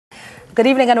Good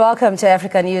evening and welcome to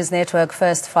Africa News Network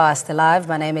First Fast Live.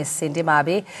 My name is Cindy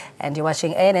Mabi and you're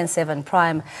watching ANN7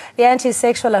 Prime. The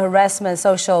anti-sexual harassment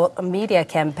social media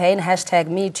campaign,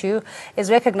 #MeToo,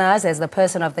 is recognized as the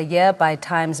Person of the Year by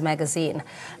Times Magazine.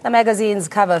 The magazine's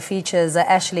cover features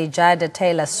Ashley Judd,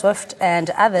 Taylor Swift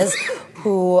and others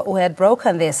who had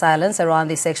broken their silence around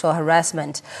the sexual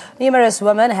harassment. Numerous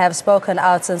women have spoken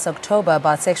out since October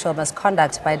about sexual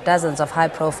misconduct by dozens of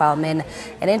high-profile men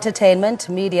in entertainment,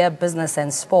 media, business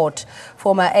and sport.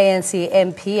 Former ANC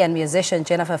MP and musician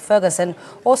Jennifer Ferguson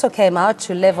also came out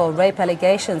to level rape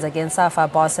allegations against SAFA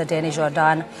boss Danny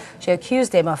Jordan. She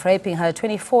accused him of raping her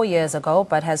 24 years ago,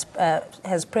 but has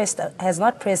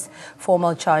not pressed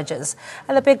formal charges.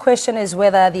 And the big question is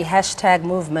whether the hashtag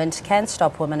movement can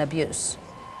stop women abuse.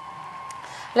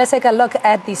 Let's take a look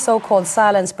at the so-called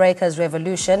silence breakers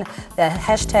revolution. The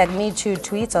 #MeToo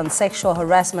tweets on sexual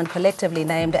harassment, collectively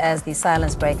named as the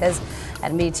silence breakers,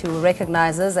 and MeToo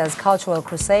recognizes as cultural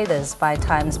crusaders by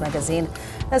Times Magazine.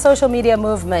 The social media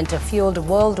movement fueled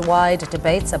worldwide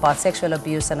debates about sexual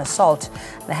abuse and assault.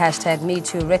 The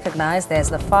 #MeToo recognized as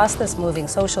the fastest moving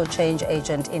social change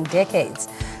agent in decades.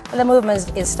 And the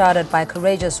movement is started by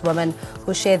courageous women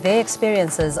who share their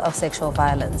experiences of sexual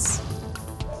violence.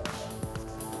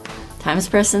 Times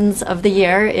Persons of the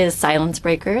Year is Silence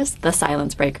Breakers, the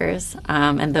Silence Breakers,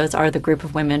 and those are the group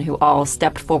of women who all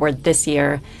stepped forward this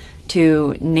year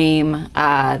to name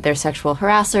their sexual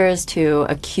harassers, to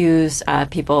accuse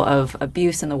people of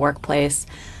abuse in the workplace,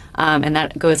 and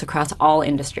that goes across all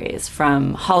industries,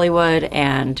 from Hollywood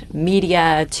and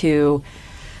media to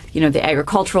the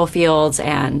agricultural fields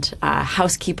and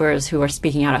housekeepers who are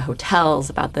speaking out at hotels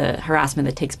about the harassment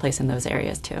that takes place in those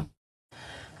areas too.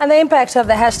 And the impact of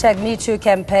the #MeToo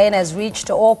campaign has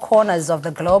reached all corners of the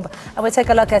globe. And we'll take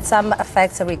a look at some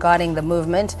facts regarding the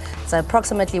movement. It's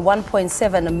approximately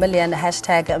 1.7 million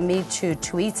 #MeToo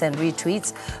tweets and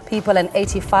retweets. People in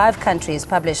 85 countries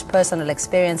published personal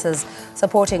experiences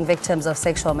supporting victims of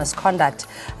sexual misconduct.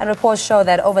 And reports show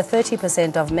that over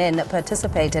 30% of men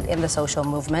participated in the social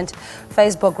movement.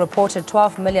 Facebook reported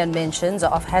 12 million mentions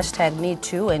of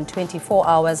 #MeToo in 24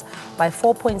 hours by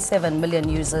 4.7 million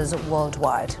users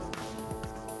worldwide.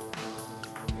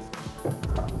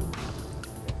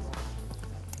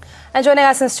 And joining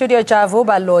us in studio, Javu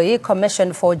Baloyi,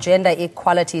 Commission for Gender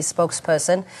Equality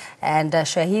spokesperson, and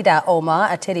Shahida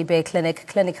Omar, a Teddy Bear Clinic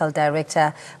clinical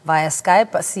director via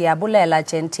Skype. Siyabulela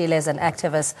Gentile is an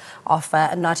activist of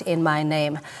Not In My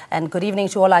Name. And good evening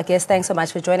to all our guests. Thanks so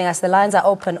much for joining us. The lines are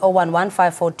open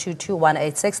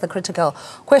 011-542-2186. The critical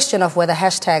question of whether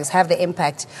hashtags have the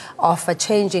impact of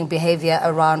changing behavior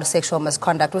around sexual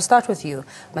misconduct. We'll start with you,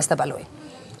 Mr. Baloyi.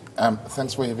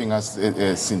 Thanks for having us,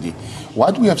 Cindy.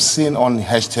 What we have seen on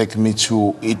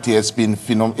 #MeToo, it has been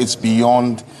it's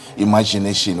beyond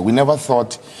imagination. We never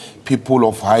thought people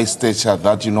of high stature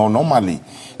that, normally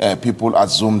people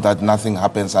assume that nothing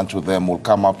happens unto them will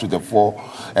come up to the fore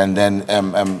and then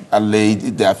allay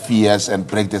their fears and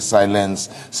break the silence,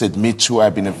 said, "Me too,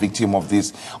 I've been a victim of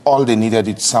this." All they needed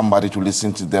is somebody to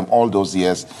listen to them all those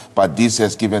years, but this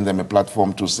has given them a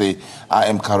platform to say, "I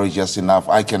am courageous enough,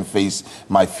 I can face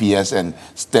my fears and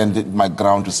stand my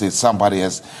ground to say somebody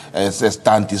has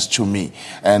done this to me."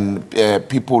 And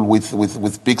people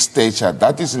with big stature,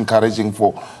 that is encouraging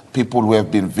for people who have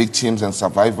been victims and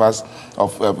survivors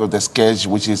of the scourge,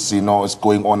 which is, is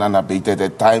going on unabated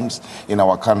at times in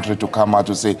our country, to come out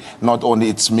to say, not only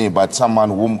it's me, but someone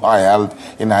whom I held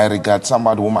in high regard,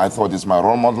 somebody whom I thought is my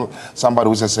role model, somebody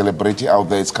who's a celebrity out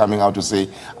there is coming out to say,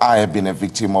 I have been a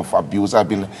victim of abuse, I've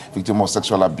been a victim of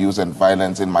sexual abuse and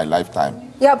violence in my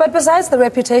lifetime. Yeah, but besides the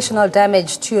reputational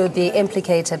damage to the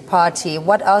implicated party,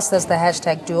 what else does the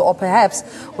hashtag do? Or perhaps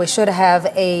we should have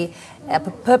a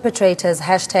perpetrators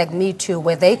 #MeToo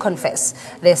where they confess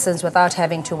their sins without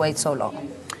having to wait so long.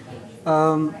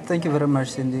 Thank you very much,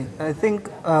 Cindy. I think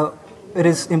it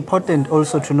is important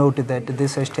also to note that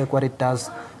this hashtag, what it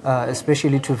does,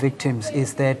 especially to victims,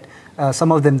 is that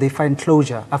some of them, they find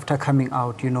closure after coming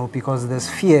out, because there's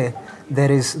fear that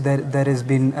has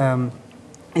been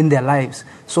in their lives.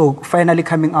 So finally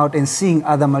coming out and seeing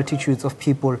other multitudes of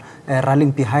people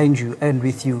rallying behind you and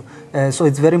with you. So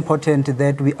it's very important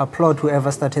that we applaud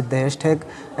whoever started the hashtag,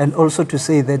 and also to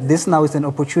say that this now is an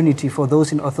opportunity for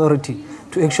those in authority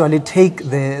to actually take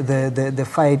the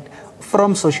fight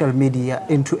from social media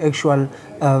into actual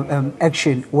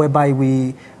action, whereby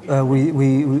we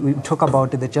talk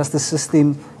about the justice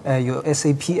system, your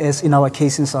SAPS, in our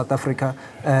case in South Africa.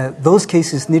 Those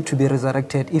cases need to be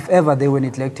resurrected. If ever they were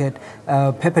neglected,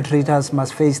 perpetrators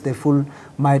must face the full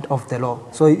might of the law.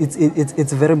 So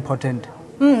it's very important.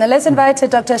 Let's invite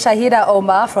Dr. Shahida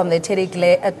Omar from the Teddy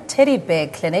Bear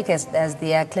Clinic as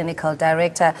the clinical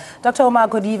director. Dr. Omar,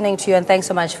 good evening to you, and thanks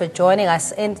so much for joining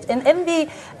us. In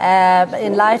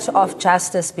light of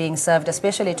justice being served,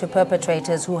 especially to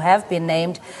perpetrators who have been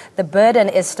named, the burden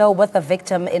is still with the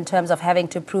victim in terms of having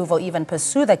to prove or even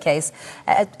pursue the case.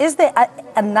 Is there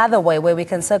another way where we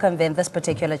can circumvent this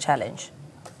particular challenge?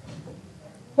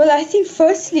 Well, I think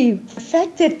firstly, the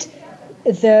fact that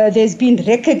there's been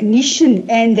recognition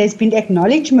and there's been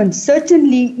acknowledgement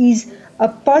certainly is a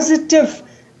positive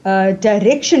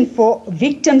direction for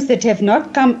victims that have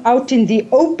not come out in the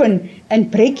open,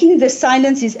 and breaking the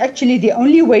silence is actually the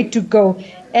only way to go.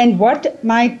 And what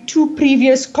my two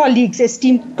previous colleagues,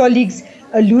 esteemed colleagues,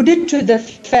 alluded to, the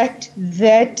fact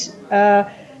that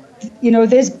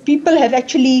there's people have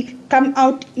actually come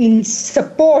out in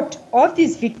support of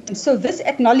these victims. So this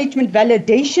acknowledgement,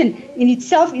 validation in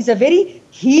itself is a very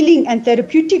healing and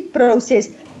therapeutic process.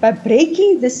 By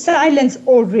breaking the silence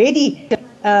already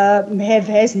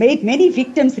has made many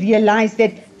victims realize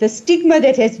that the stigma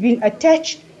that has been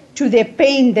attached to their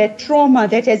pain, their trauma,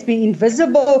 that has been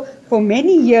invisible for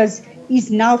many years,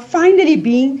 is now finally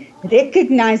being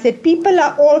recognized, that people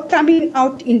are all coming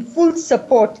out in full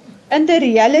support. And the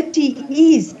reality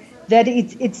is that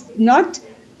it's not,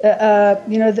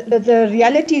 the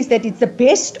reality is that it's the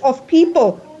best of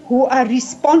people who are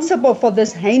responsible for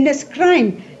this heinous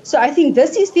crime. So I think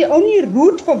this is the only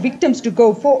route for victims to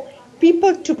go, for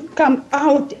people to come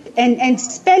out and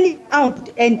spell it out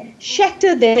and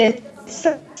shatter their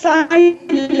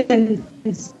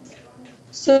silence.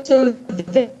 So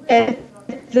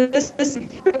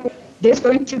there's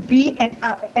going to be an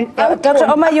Dr.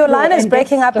 Omar, your line is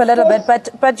breaking up a little bit,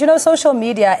 but social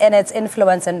media and its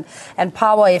influence and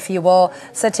power, if you will,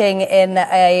 sitting in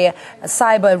a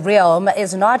cyber realm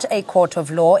is not a court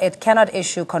of law. It cannot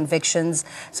issue convictions.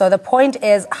 So the point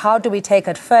is, how do we take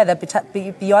it further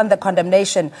beyond the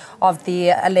condemnation of the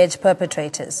alleged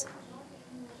perpetrators?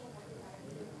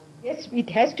 Yes, it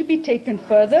has to be taken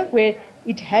further, where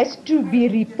it has to be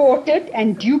reported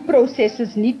and due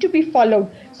processes need to be followed.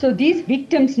 So these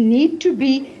victims need to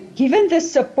be given the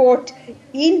support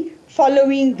in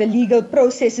following the legal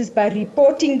processes, by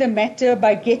reporting the matter,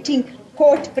 by getting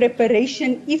court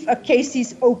preparation if a case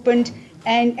is opened,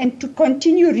 and to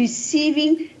continue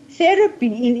receiving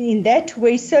therapy. In that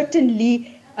way,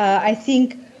 certainly, I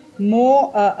think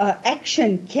more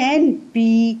action can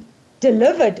be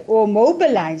delivered or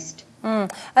mobilized.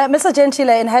 Mr. Gentile,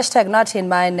 in hashtag Not In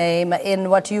My Name, in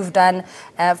what you've done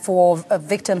for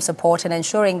victim support and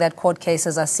ensuring that court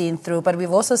cases are seen through, but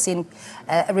we've also seen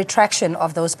a retraction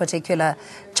of those particular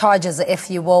charges,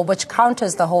 if you will, which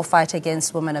counters the whole fight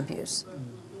against women abuse.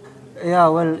 Yeah,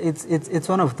 well, it's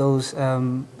one of those,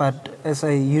 but as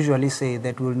I usually say,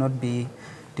 that will not be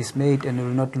dismayed and will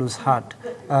not lose heart.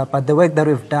 But the work that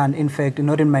we've done, in fact,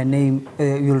 Not In My Name,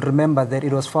 you'll remember that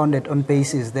it was founded on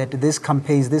basis that these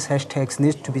campaigns, these hashtags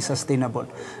need to be sustainable,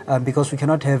 because we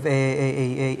cannot have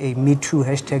a Me Too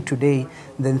hashtag today,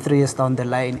 then 3 years down the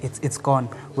line, it's gone,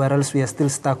 whereas we are still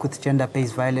stuck with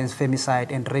gender-based violence,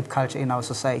 femicide, and rape culture in our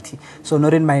society. So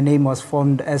Not In My Name was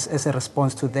formed as a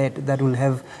response to that will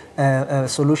have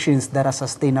solutions that are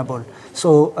sustainable.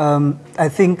 So I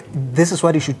think this is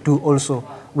what you should do also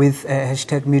with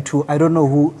hashtag Me Too. I don't know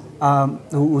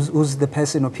who's the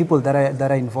person or people that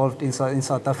are involved in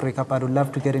South Africa, but I would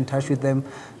love to get in touch with them.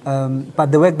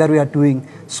 But the work that we are doing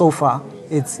so far,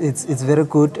 it's very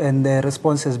good, and the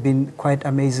response has been quite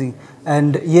amazing.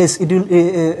 And yes, it will,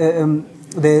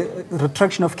 the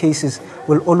retraction of cases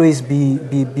will always be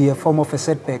a form of a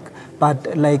setback.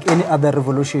 But like any other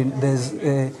revolution,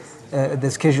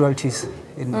 there's casualties.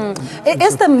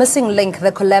 Is the missing link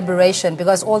the collaboration?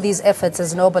 Because all these efforts,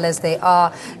 as noble as they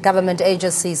are, government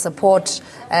agencies, support,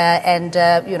 and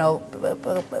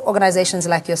organizations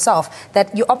like yourself,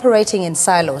 that you're operating in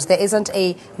silos. There isn't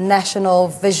a national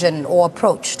vision or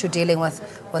approach to dealing with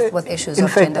issues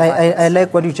of gender violence. In fact, I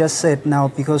like what you just said now,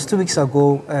 because 2 weeks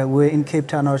ago, we were in Cape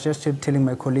Town. I was just telling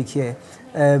my colleague here,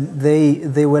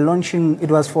 they were launching, it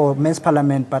was for Men's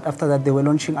Parliament, but after that they were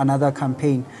launching another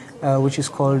campaign which is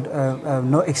called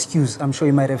No Excuse. I'm sure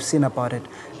you might have seen about it.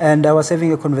 And I was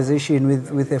having a conversation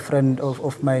with a friend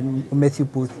of mine, Matthew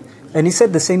Booth, and he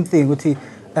said the same thing.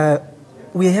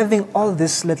 We're having all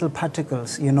these little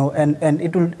particles, and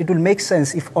it will make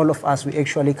sense if all of us, we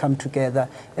actually come together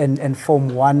and form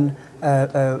one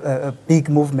big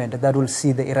movement that will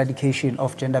see the eradication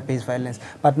of gender-based violence.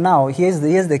 But now, here's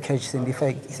the catch, and if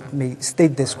I may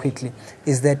state this quickly,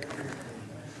 is that,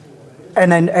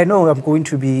 and I know I'm going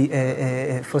to be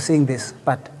for saying this,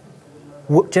 but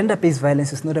gender-based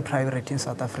violence is not a priority in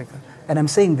South Africa. And I'm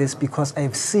saying this because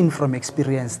I've seen from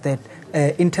experience that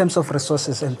in terms of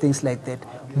resources and things like that,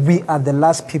 we are the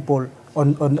last people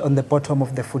on the bottom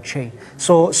of the food chain.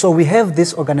 So we have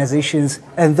these organizations,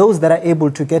 and those that are able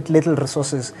to get little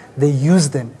resources, they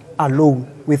use them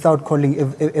alone without calling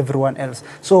everyone else.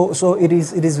 So it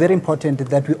is very important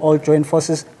that we all join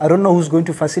forces. I don't know who's going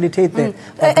to facilitate that.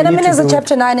 And I mean, as a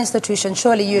Chapter 9 institution,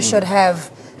 surely you should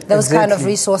have those kind of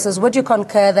resources. Would you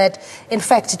concur that, in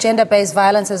fact, gender-based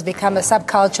violence has become a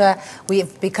subculture,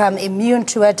 we've become immune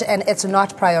to it, and it's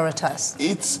not prioritized?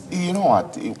 It's, you know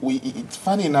what, it's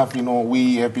funny enough,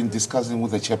 we have been discussing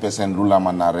with the chairperson, Lula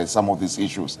Manare, some of these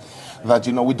issues, that,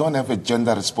 we don't have a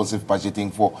gender-responsive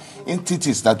budgeting for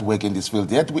entities that work in this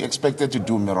field, yet we expected to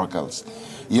do miracles.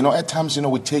 At times,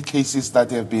 we take cases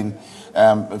that have been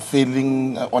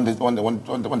failing on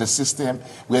the system.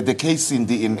 We had the case in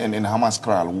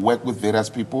Hammanskraal, worked with various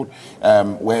people,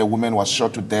 where a woman was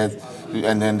shot to death,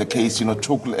 and then the case,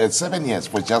 took 7 years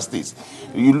for justice.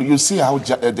 You see how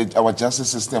our justice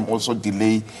system also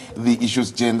delay the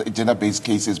issues, gender-based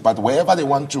cases, but wherever they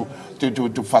want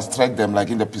to fast-track them, like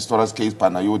in the Pistorius case,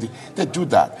 Panayoti, they do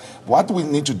that. What we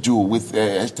need to do with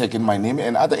hashtag in my name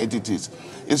and other entities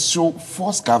is to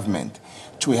force government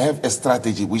to have a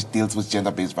strategy which deals with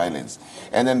gender-based violence,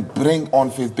 and then bring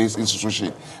on faith-based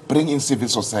institutions, bring in civil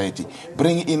society,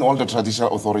 bring in all the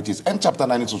traditional authorities and Chapter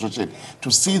 9 institutions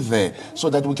to see there, so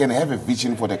that we can have a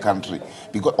vision for the country.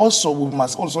 Because also we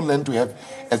must also learn to have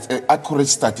accurate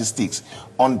statistics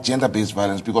on gender-based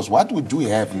violence, because what we do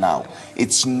have now,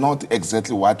 it's not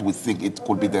exactly what we think it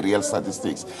could be the real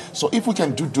statistics. So if we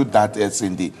can do that,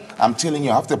 Cindy, I'm telling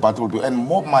you, half the battle will be, and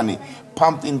more money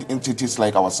pumped in entities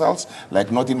like ourselves,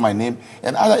 like Not In My Name,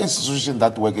 and other institutions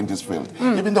that work in this field.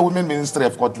 Even the Women Ministry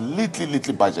have got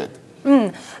little budget.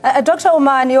 Dr.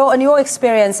 Omar, in your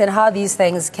experience in how these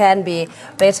things can be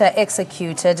better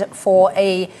executed for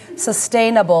a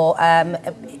sustainable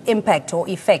impact or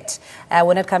effect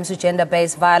when it comes to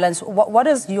gender-based violence,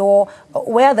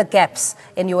 where are the gaps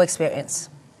in your experience?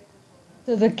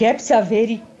 So the gaps are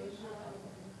very...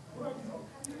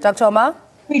 Dr. Omar?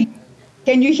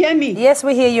 Can you hear me? Yes,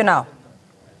 we hear you now.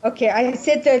 Okay, I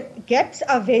said the gaps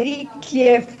are very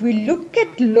clear. If we look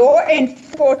at law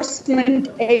enforcement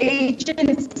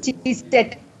agencies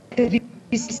at the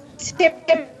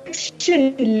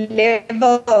reception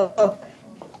level,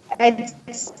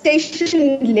 at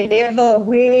station level,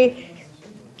 where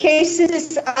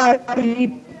cases are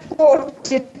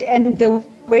reported and the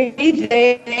way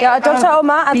they... Yeah, Dr.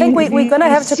 Omar, I think we're going to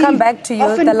have to come back to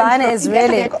you. The line is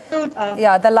really...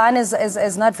 Yeah, the line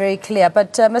is not very clear.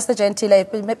 But Mr. Gentile,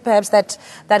 perhaps that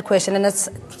question, and it's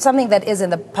something that is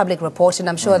in the public report, and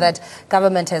I'm sure that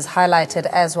government has highlighted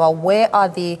as well. Where are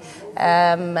the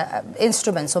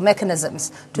instruments or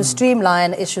mechanisms to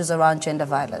streamline issues around gender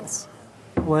violence?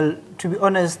 Well, to be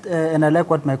honest, and I like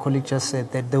what my colleague just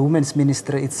said, that the Women's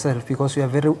Ministry itself, because we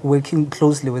are working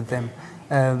closely with them,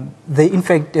 they in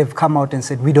fact have come out and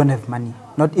said, we don't have money,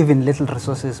 not even little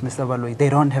resources, Mr. Baloyi. They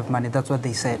don't have money. That's what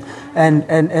they said.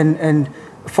 And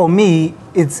for me,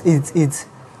 it's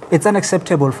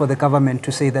unacceptable for the government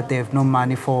to say that they have no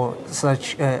money for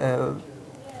such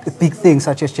big things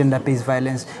such as gender-based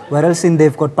violence, whereas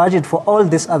they've got budget for all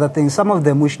these other things, some of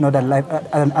them which are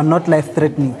not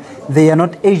life-threatening. They are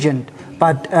not urgent,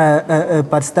 but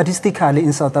statistically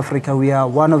in South Africa, we are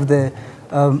one of the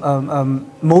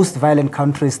most violent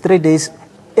countries. 3 days,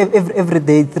 every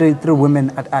day, three women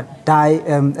die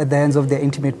at the hands of their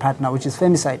intimate partner, which is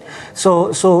femicide.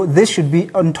 So this should be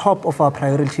on top of our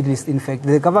priority list. In fact,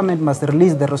 the government must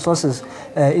release the resources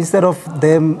instead of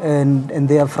them and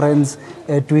their friends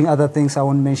doing other things I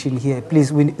won't mention here.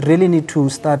 Please, we really need to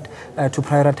start to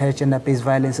prioritize gender-based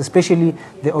violence, especially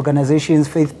the organizations,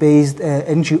 faith-based,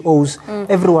 NGOs,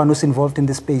 everyone who's involved in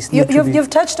this space. You've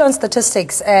touched on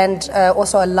statistics and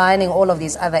also aligning all of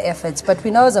these other efforts, but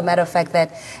we know as a matter of fact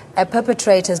that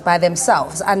perpetrators by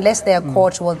themselves, unless they are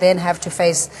caught, will then have to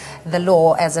face the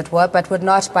law, as it were, but would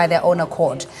not by their own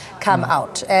accord come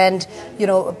out. And,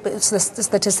 the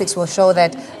statistics will show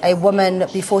that a woman,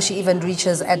 before she even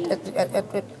reaches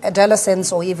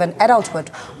adolescence or even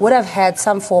adulthood, would have had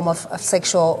some form of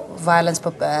sexual violence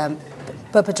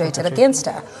perpetrated against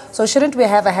her. So shouldn't we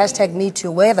have a hashtag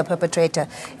 #MeToo where the perpetrator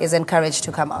is encouraged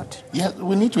to come out? Yeah,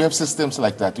 we need to have systems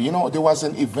like that. There was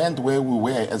an event where we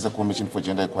were as a Commission for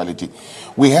Gender Equality.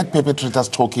 We had perpetrators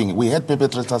talking. We had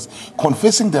perpetrators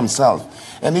confessing themselves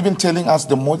and even telling us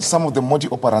some of the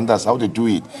modus operandi, how they do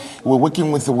it. We're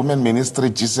working with the Women Ministry,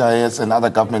 GCIS, and other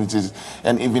governments,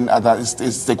 and even other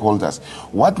stakeholders.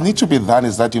 What needs to be done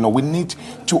is that, we need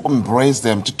to embrace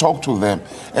them, to talk to them,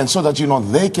 and so that,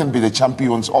 they can be the champions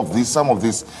champions of this, some of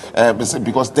this,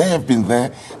 because they have been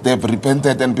there, they have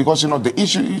repented, and because, the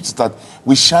issue is that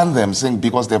we shun them, saying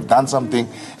because they've done something,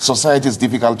 society is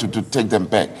difficult to take them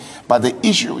back. But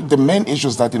the main issue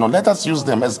is that, let us use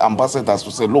them as ambassadors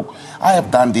to say, look, I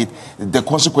have done it, the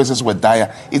consequences were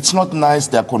dire. It's not nice,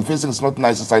 they're confessing, it's not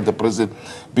nice inside the prison,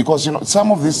 because,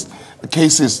 some of these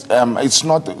cases, it's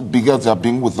not because they're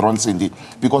being withdrawn, Cindy,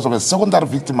 because of a secondary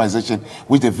victimization,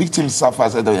 which the victim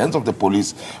suffers at the hands of the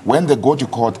police. When they go to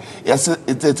court, it's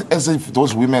as if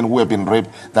those women who have been raped,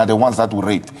 they're the ones that were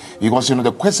raped. Because,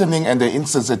 the questioning and the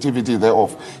insensitivity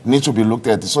thereof need to be looked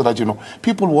at so that,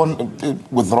 people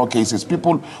won't withdraw cases.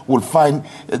 People will find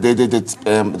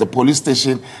the police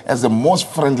station as the most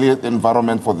friendly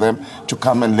environment for them to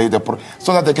come and lay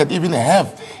so that they can even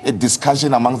have a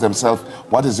discussion amongst themselves.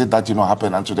 What is it that,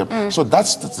 happened unto them? So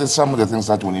that's some of the things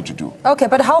that we need to do. Okay,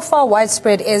 but how far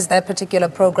widespread is that particular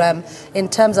program in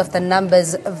terms of the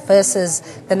numbers versus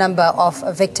the number of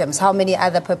victims? How many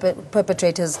other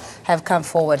perpetrators have come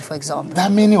forward, for example? There are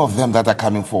many of them that are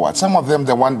coming forward. Some of them,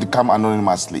 they want to come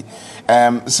anonymously.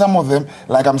 Some of them,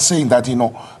 like I'm saying, that,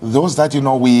 those that,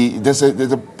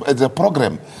 there's a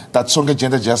program that Sonke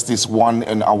Gender Justice won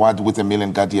an award with a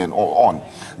Million Guardian on.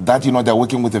 That, they're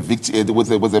working with a victim,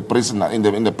 with a prisoner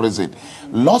in the prison.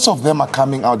 Lots of them are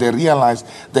coming out. They realize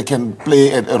they can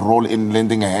play a role in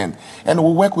lending a hand. And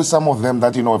we work with some of them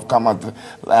that, have come out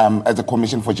at the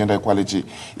Commission for Gender Equality.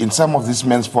 In some of these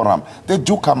men's forum, they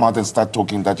do come out and start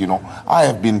talking that, I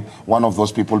have been one of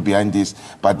those people behind this,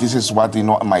 but this is what,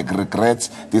 my regrets,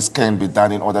 this can be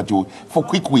done in order for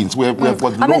quick wins. We have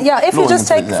got if you just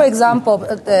take, for example,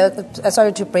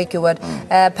 sorry to break your word,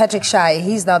 Patrick Shai,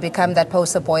 he's now become that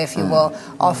poster boy, if you will,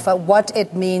 of what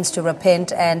it means to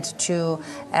repent and to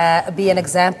be an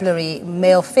exemplary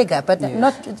male figure. But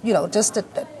not, just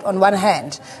on one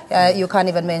hand, you can't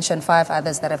even mention 5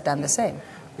 others that have done the same.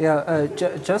 Yeah,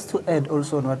 just to add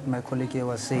also on what my colleague here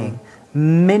was saying,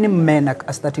 many men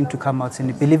are starting to come out,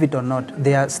 and believe it or not,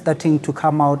 they are starting to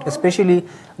come out, especially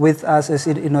with us, as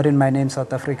not in my name,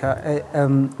 South Africa.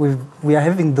 We are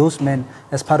having those men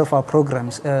as part of our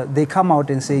programs. They come out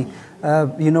and say,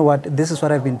 you know what, this is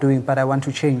what I've been doing, but I want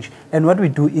to change. And what we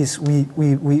do is we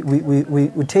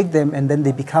take them, and then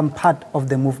they become part of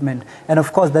the movement. And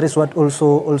of course, that is what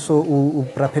also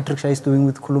Patrick Shai is doing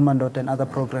with Kulumandot and other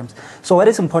programs. So what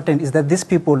is important is that these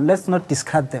people, let's not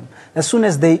discard them. As soon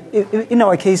as they, in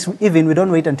our case, even we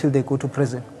don't wait until they go to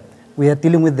prison. We are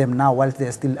dealing with them now while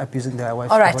they're still abusing their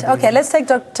wives. All right, okay, let's take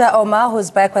Dr. Omar,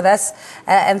 who's back with us.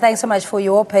 And thanks so much for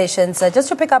your patience. Just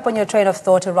to pick up on your train of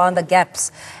thought around the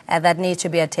gaps that need to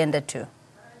be attended to.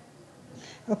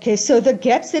 Okay, so the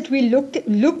gaps that we looked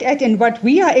at and what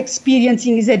we are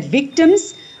experiencing is that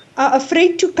victims are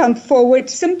afraid to come forward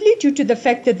simply due to the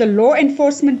fact that the law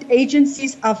enforcement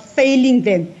agencies are failing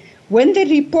them. When they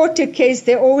report a case,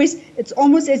 it's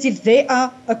almost as if they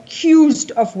are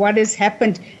accused of what has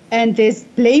happened, and there's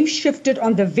blame shifted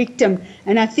on the victim.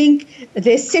 And I think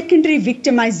there's secondary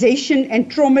victimization and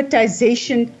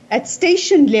traumatization at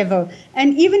station level.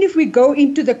 And even if we go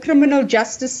into the criminal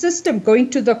justice system, going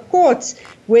to the courts,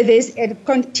 where there's a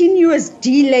continuous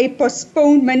delay,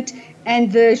 postponement,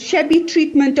 and the shabby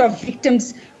treatment of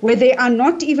victims, where they are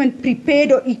not even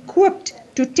prepared or equipped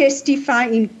to testify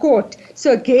in court.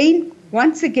 So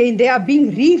once again, they are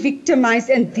being re-victimized,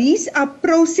 and these are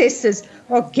processes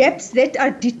or gaps that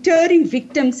are deterring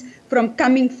victims from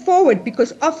coming forward,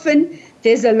 because often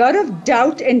there's a lot of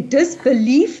doubt and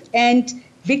disbelief, and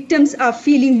victims are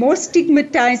feeling more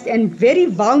stigmatized and very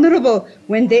vulnerable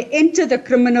when they enter the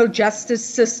criminal justice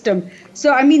system.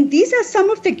 So, I mean, these are some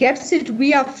of the gaps that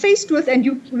we are faced with,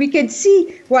 and we can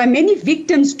see why many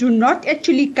victims do not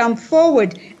actually come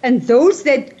forward. And those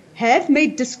that have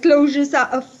made disclosures are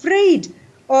afraid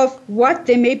of what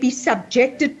they may be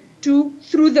subjected to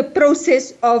through the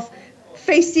process of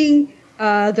facing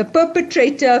the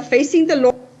perpetrator, facing the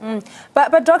law.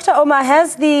 But Dr. Omar,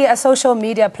 has the social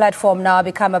media platform now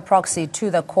become a proxy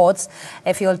to the courts?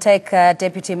 If you'll take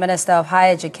Deputy Minister of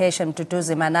Higher Education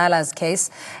Duduzi Manala's case,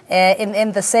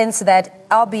 in the sense that,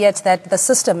 albeit that the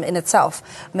system in itself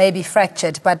may be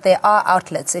fractured, but there are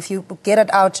outlets. If you get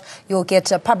it out, you'll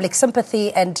get public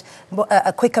sympathy, and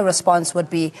a quicker response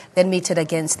would be then meted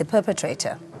against the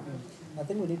perpetrator.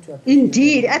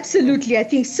 Indeed, absolutely. I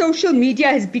think social media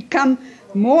has become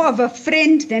more of a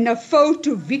friend than a foe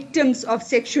to victims of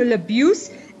sexual abuse.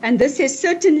 And this has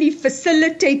certainly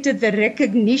facilitated the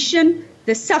recognition,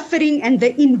 the suffering, and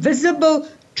the invisible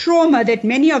trauma that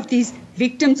many of these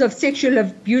victims of sexual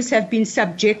abuse have been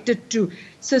subjected to.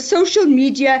 So social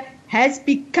media has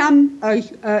become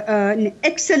an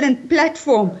excellent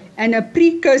platform and a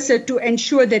precursor to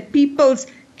ensure that people's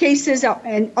cases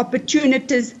and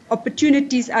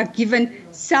opportunities are given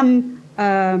some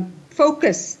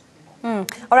focus. All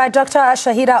right, Dr.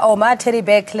 Shaheeda Omar, Teddy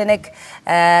Bear Clinic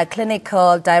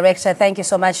Clinical Director, thank you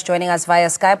so much for joining us via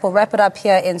Skype. We'll wrap it up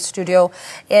here in studio.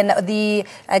 In the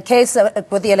case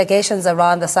with the allegations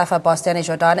around the SAFA boss, Danny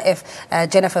Jordan, if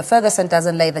Jennifer Ferguson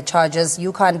doesn't lay the charges,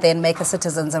 you can't then make a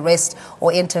citizen's arrest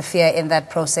or interfere in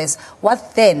that process.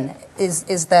 What then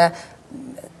is the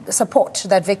support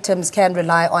that victims can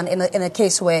rely on in a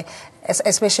case where,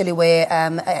 especially where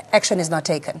action is not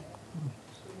taken?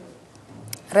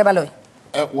 Rebaloy.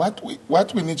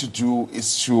 What we need to do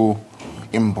is to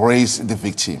embrace the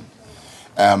victim,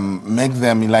 make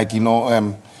them, like,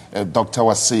 doctor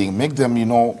was saying, make them,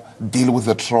 deal with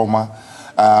the trauma,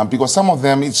 because some of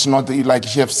them, it's not, like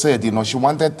she have said, she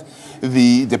wanted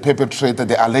the perpetrator,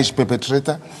 the alleged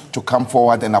perpetrator, to come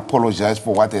forward and apologize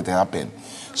for what had happened.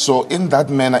 So in that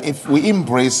manner, if we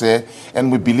embrace her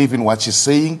and we believe in what she's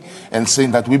saying and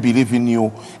saying that we believe in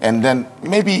you, and then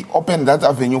maybe open that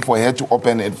avenue for her to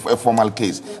open a formal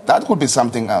case, that could be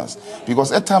something else.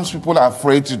 Because at times people are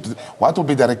afraid what will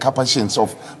be the repercussions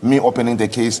of me opening the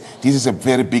case. This is a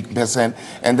very big person.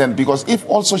 And then because if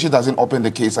also she doesn't open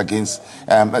the case against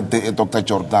Dr.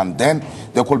 Jordan, then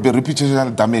there could be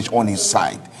reputational damage on his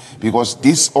side. Because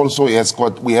this also has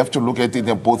got, we have to look at it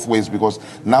in both ways, because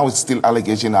now it's still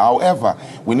allegation. However,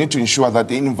 we need to ensure that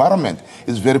the environment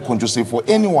is very conducive for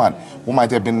anyone who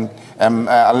might have been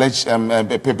alleged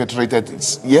perpetrated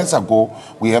years ago.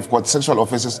 We have got Sexual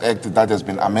Offences Act that has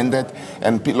been amended,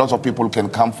 and lots of people can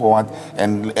come forward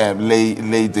and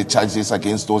lay the charges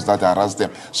against those that harass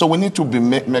them. So we need to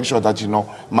make sure that,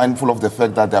 mindful of the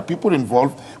fact that there are people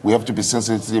involved. We have to be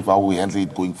sensitive how we handle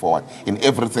it going forward in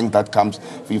everything that comes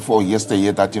before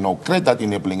yesterday, that, create that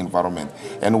enabling environment.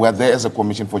 And we're there as a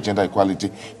Commission for Gender Equality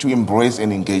to embrace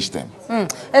and engage them.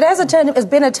 It's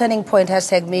been a turning point,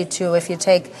 #MeToo, if you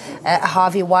take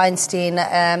Harvey Weinstein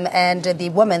and the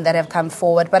women that have come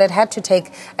forward. But it had to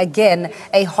take, again,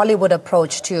 a Hollywood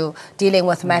approach to dealing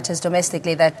with matters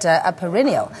domestically that are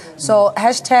perennial. So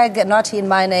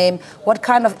 #NotInMyName, what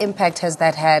kind of impact has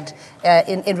that had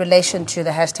in relation to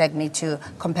the #MeToo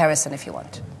comparison, if you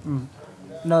want?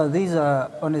 No, these are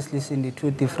honestly, Cindy,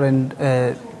 two different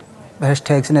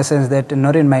hashtags, in a sense that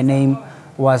Not In My Name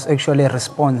was actually a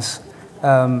response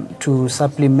to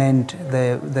supplement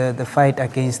the fight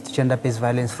against gender-based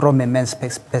violence from a man's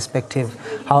perspective.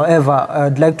 However,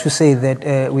 I'd like to say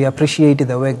that we appreciate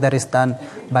the work that is done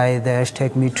by the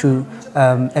 #MeToo,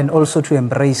 and also to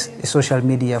embrace social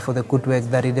media for the good work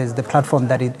that it is, the platform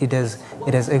that it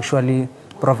has actually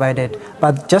provided.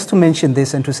 But just to mention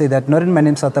this and to say that Not In My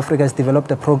Name South Africa has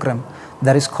developed a program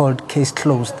that is called Case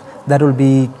Closed, that will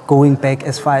be going back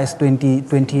as far as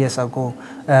 20 years ago.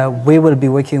 We will be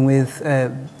working with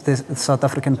the South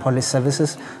African Police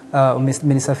Services,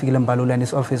 Minister Fikile Mbalula and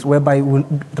his office, whereby we'll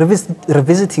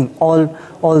revisiting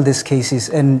all these cases,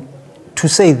 and to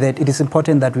say that it is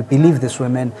important that we believe these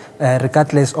women,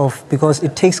 regardless of, because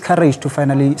it takes courage to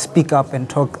finally speak up and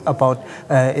talk about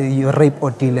your rape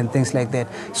ordeal and things like that.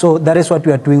 So that is what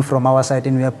we are doing from our side,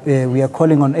 and we are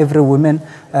calling on every woman,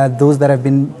 those that have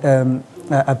been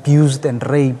abused and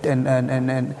raped,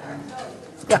 and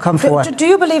to come forward. Do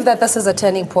you believe that this is a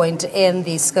turning point in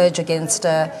the scourge against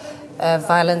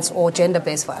violence or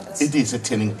gender-based violence? It is a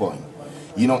turning point.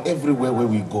 Everywhere where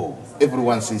we go,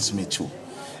 everyone says Me Too.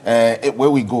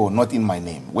 Where we go, Not In My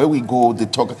Name. Where we go, they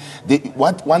talk.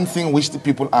 One thing which the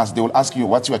people ask, they will ask you,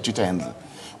 what's your Twitter handle?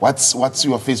 What's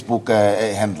your Facebook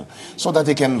handle? So that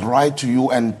they can write to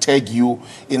you and tag you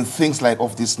in things like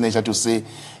of this nature to say,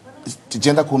 the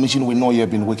Gender Commission, we know you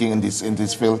have been working in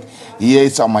this field. Here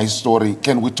is my story.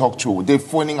 Can we talk to you? They're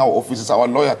phoning our offices. Our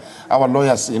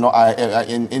lawyers, are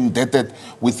indebted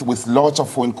with lots of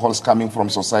phone calls coming from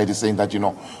society saying that,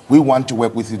 we want to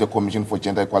work with the Commission for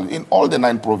Gender Equality in all the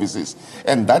 9 provinces.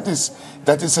 And that is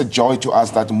a joy to us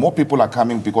that more people are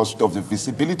coming because of the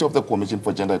visibility of the Commission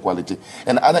for Gender Equality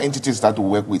and other entities that we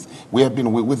work with. We have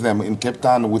been with them in Cape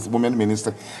Town with Women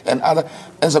Minister and other.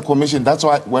 As a commission, that's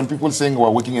why when people saying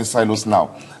we're working in silos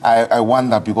now, I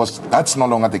wonder, because that's no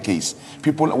longer the case.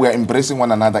 We are embracing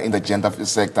one another in the gender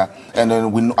sector, and then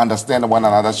we understand one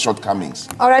another's shortcomings.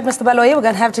 All right, Mr. Baloyi, we're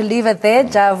going to have to leave it there.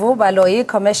 Javu Baloyi,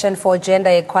 Commission for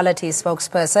Gender Equality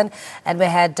spokesperson, and we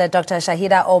had Dr.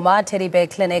 Shaheeda Omar, Teddy Bear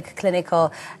Clinic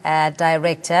Clinical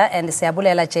Director, and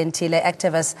Siabulela Gentile,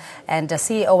 activist and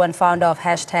CEO and founder of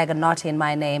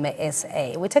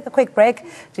 #NotInMyNameSA. We take a quick break.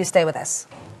 Do stay with us.